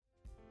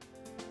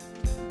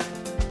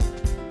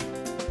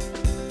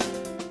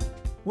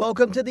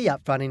Welcome to the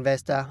Upfront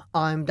Investor.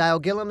 I'm Dale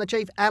Gillham, the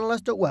Chief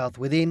Analyst at Wealth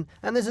Within,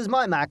 and this is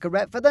my market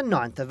wrap for the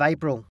 9th of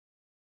April.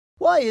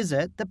 Why is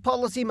it that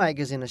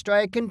policymakers in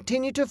Australia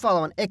continue to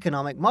follow an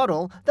economic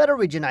model that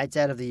originates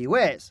out of the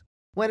US,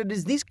 when it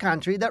is this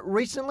country that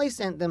recently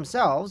sent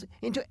themselves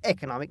into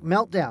economic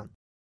meltdown?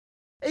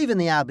 Even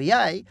the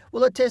RBA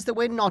will attest that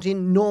we're not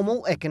in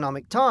normal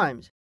economic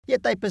times,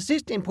 yet they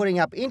persist in putting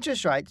up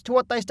interest rates to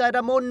what they state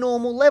are more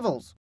normal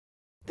levels.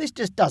 This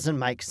just doesn't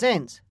make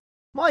sense.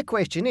 My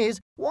question is,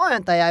 why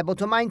aren't they able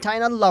to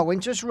maintain a low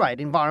interest rate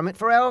environment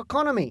for our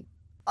economy?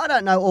 I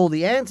don't know all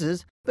the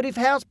answers, but if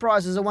house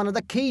prices are one of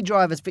the key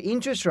drivers for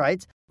interest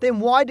rates,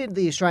 then why did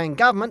the Australian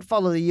government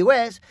follow the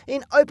US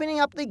in opening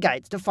up the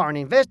gates to foreign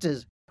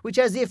investors, which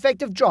has the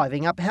effect of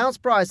driving up house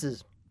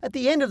prices? At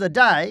the end of the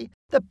day,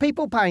 the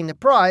people paying the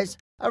price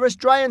are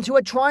Australians who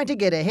are trying to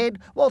get ahead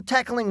while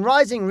tackling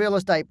rising real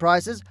estate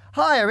prices,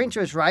 higher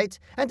interest rates,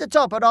 and to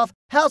top it off,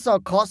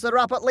 household costs that are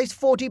up at least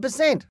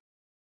 40%.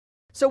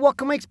 So what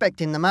can we expect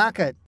in the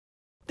market?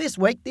 This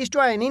week, the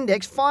Australian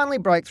index finally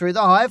broke through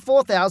the high of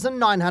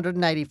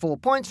 4,984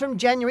 points from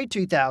January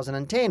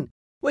 2010,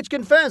 which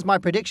confirms my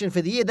prediction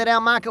for the year that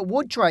our market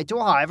would trade to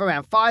a high of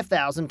around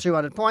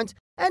 5,200 points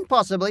and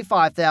possibly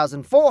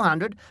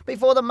 5,400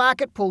 before the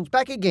market pulls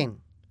back again.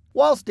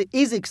 Whilst it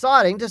is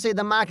exciting to see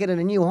the market at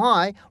a new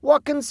high,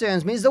 what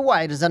concerns me is the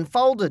way it has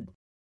unfolded.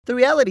 The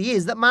reality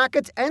is that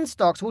markets and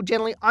stocks will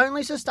generally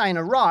only sustain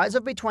a rise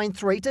of between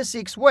 3 to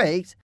 6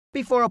 weeks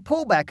before a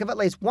pullback of at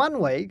least 1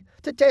 week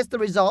to test the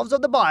resolves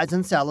of the buyers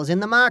and sellers in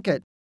the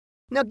market.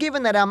 Now,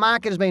 given that our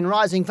market has been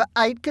rising for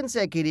 8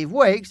 consecutive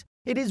weeks,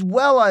 it is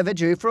well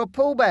overdue for a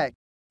pullback,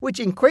 which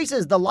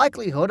increases the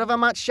likelihood of a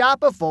much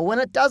sharper fall when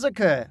it does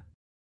occur.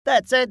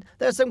 That said,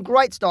 there are some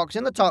great stocks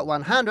in the top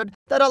 100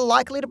 that are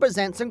likely to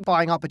present some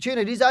buying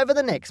opportunities over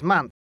the next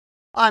month.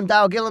 I'm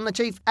Dale Gillham, the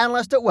Chief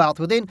Analyst at Wealth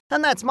Within,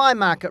 and that's my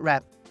market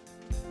wrap.